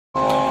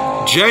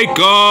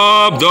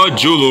Jacob the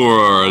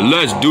jeweler.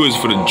 Let's do this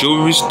for the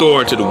jewelry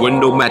store to the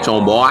window match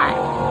on, boy.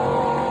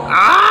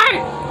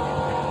 Alright?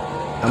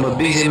 I'm a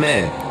busy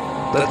man.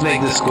 Let's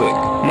make this quick.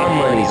 My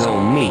money's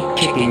on me,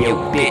 kicking your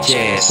bitch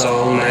ass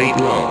all night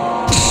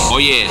long. Oh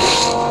yeah,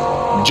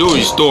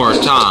 jewelry store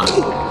time.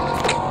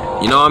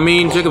 You know what I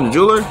mean, Jacob the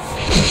jeweler?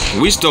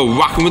 We still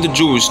rocking with the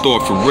jewelry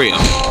store for real.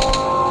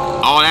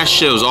 All that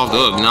shit was off the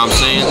hook, you know what I'm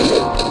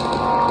saying?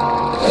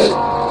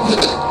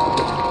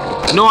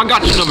 No, I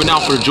got your number now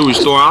for the jewelry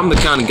store. I'm the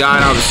kind of guy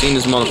that I've seen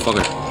this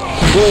motherfucker.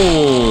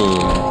 Boom.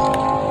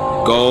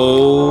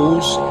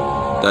 Goes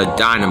the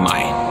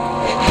dynamite.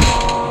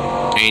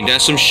 Ain't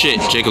that some shit,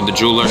 Jacob the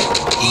jeweler?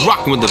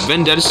 Rocking with the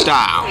vendetta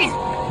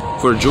style.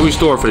 For the jewelry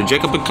store, for the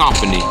Jacob and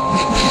Company.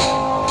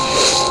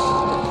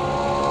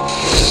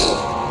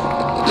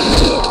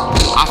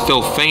 I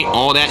feel faint,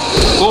 all that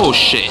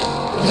bullshit.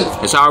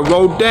 That's how I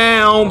rolled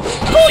down.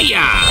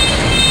 Booyah!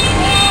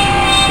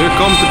 Here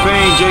comes the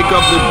pain,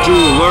 Jacob the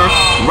jeweler.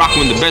 Rocking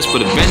with the best for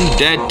the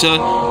vendetta.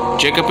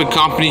 Jacob and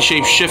Company,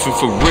 shape shifting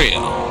for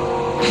real.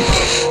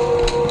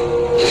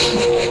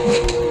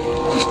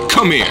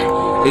 Come here.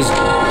 It's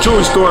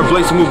jewelry store and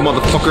place to move,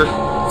 motherfucker.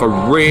 For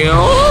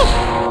real.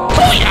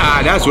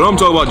 Booyah! That's what I'm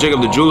talking about,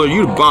 Jacob the jeweler.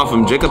 You the bomb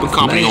from Jacob and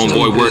Company,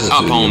 homeboy. We're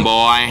up,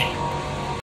 homeboy.